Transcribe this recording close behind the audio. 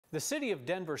The city of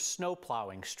Denver's snow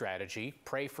plowing strategy,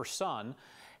 Pray for Sun,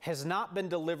 has not been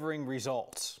delivering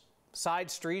results. Side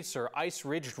streets are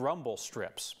ice-ridged rumble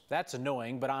strips. That's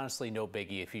annoying, but honestly no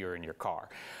biggie if you're in your car.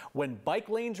 When bike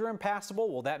lanes are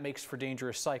impassable, well, that makes for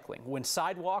dangerous cycling. When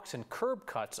sidewalks and curb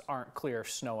cuts aren't clear of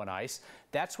snow and ice,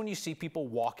 that's when you see people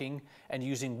walking and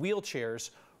using wheelchairs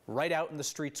right out in the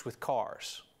streets with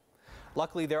cars.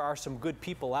 Luckily, there are some good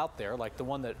people out there, like the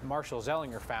one that Marshall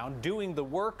Zellinger found, doing the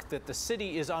work that the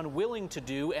city is unwilling to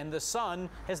do and the sun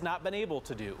has not been able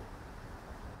to do.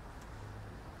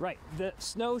 Right, the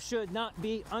snow should not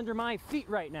be under my feet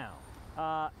right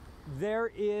now.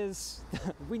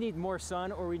 We need more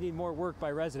sun or we need more work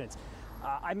by residents.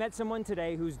 I met someone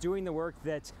today who's doing the work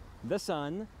that the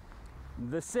sun,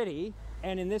 the city,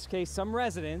 and in this case, some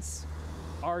residents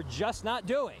are just not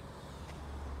doing.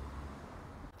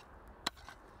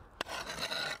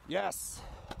 Yes,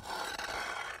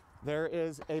 there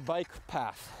is a bike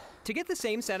path. To get the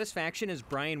same satisfaction as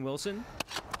Bryan Wilson,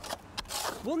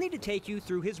 we'll need to take you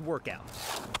through his workout.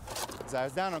 I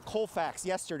was down on Colfax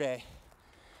yesterday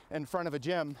in front of a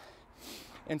gym,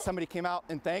 and somebody came out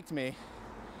and thanked me.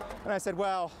 And I said,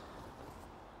 well,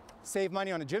 save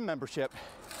money on a gym membership.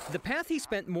 The path he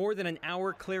spent more than an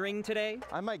hour clearing today,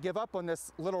 I might give up on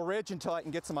this little ridge until I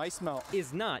can get some ice melt.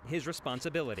 Is not his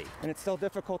responsibility. And it's still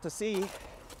difficult to see,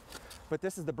 but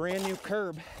this is the brand new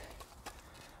curb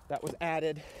that was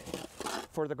added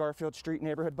for the Garfield Street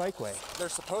neighborhood bikeway.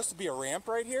 There's supposed to be a ramp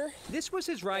right here. This was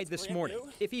his ride this morning.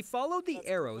 New. If he followed the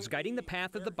arrows guiding the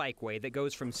path of the bikeway that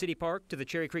goes from City Park to the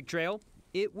Cherry Creek Trail,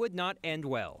 it would not end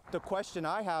well. The question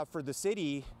I have for the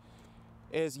city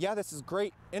is, yeah, this is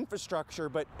great infrastructure,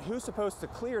 but who's supposed to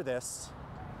clear this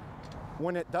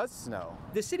when it does snow?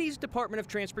 The city's Department of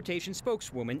Transportation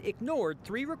spokeswoman ignored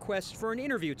 3 requests for an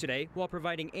interview today while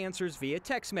providing answers via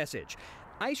text message.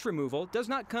 Ice removal does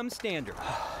not come standard.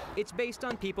 It's based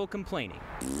on people complaining.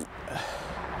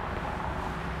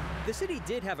 The city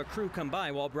did have a crew come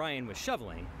by while Bryan was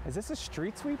shoveling. Is this a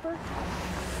street sweeper?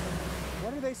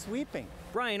 What are they sweeping?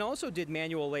 Bryan also did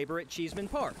manual labor at Cheeseman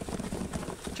Park.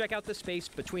 Check out the space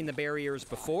between the barriers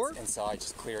before And so I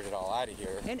just cleared it all out of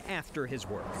here. And after his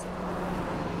work.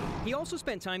 He also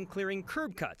spent time clearing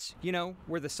curb cuts, you know,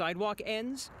 where the sidewalk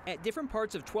ends, at different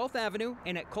parts of 12th Avenue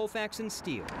and at Colfax and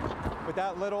Steele. With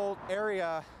that little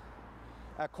area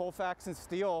at Colfax and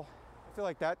Steele, I feel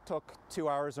like that took 2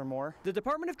 hours or more. The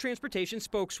Department of Transportation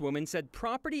spokeswoman said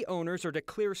property owners are to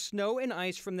clear snow and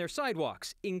ice from their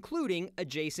sidewalks, including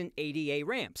adjacent ADA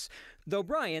ramps, though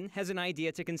Bryan has an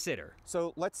idea to consider.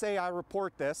 So let's say I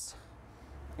report this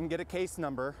and get a case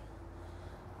number,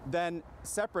 then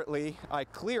separately I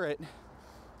clear it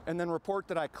and then report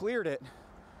that I cleared it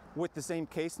with the same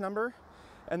case number,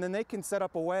 and then they can set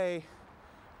up a way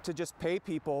to just pay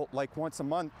people like once a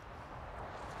month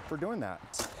for doing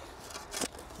that.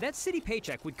 That city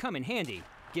paycheck would come in handy,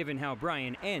 given how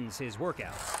Bryan ends his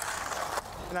workout.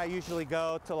 And I usually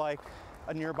go to like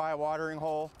a nearby watering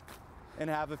hole and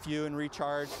have a few and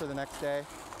recharge for the next day.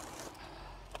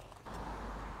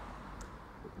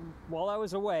 While I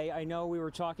was away, I know we were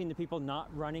talking to people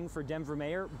not running for Denver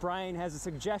mayor. Bryan has a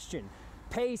suggestion.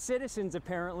 Pay citizens,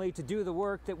 apparently, to do the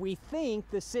work that we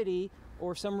think the city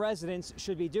or some residents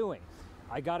should be doing.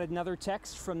 I got another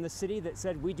text from the city that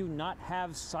said we do not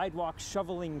have sidewalk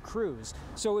shoveling crews.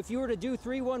 So if you were to do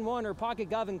 311 or Pocket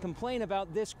Gov and complain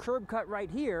about this curb cut right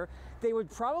here, they would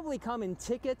probably come and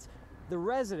ticket the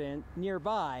resident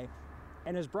nearby.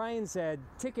 And as Bryan said,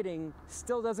 ticketing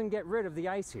still doesn't get rid of the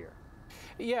ice here.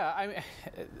 Yeah,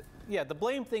 the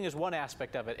blame thing is one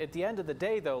aspect of it. At the end of the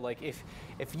day, though, like if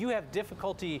you have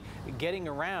difficulty getting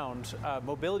around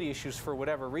mobility issues for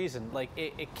whatever reason, like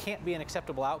it can't be an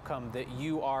acceptable outcome that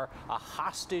you are a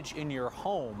hostage in your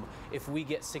home if we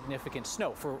get significant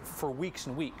snow for weeks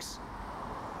and weeks.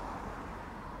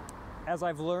 As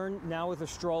I've learned now with a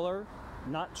stroller,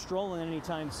 not strolling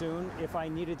anytime soon, if I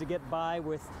needed to get by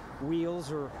with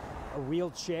wheels or a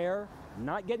wheelchair,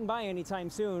 not getting by anytime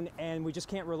soon, and we just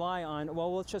can't rely on,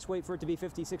 well, let's just wait for it to be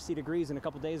 50, 60 degrees and a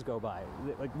couple days go by.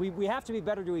 Like we have to be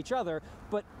better to each other,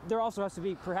 but there also has to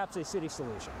be perhaps a city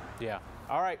solution. Yeah.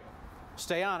 All right.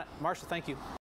 Stay on it. Marshall, thank you.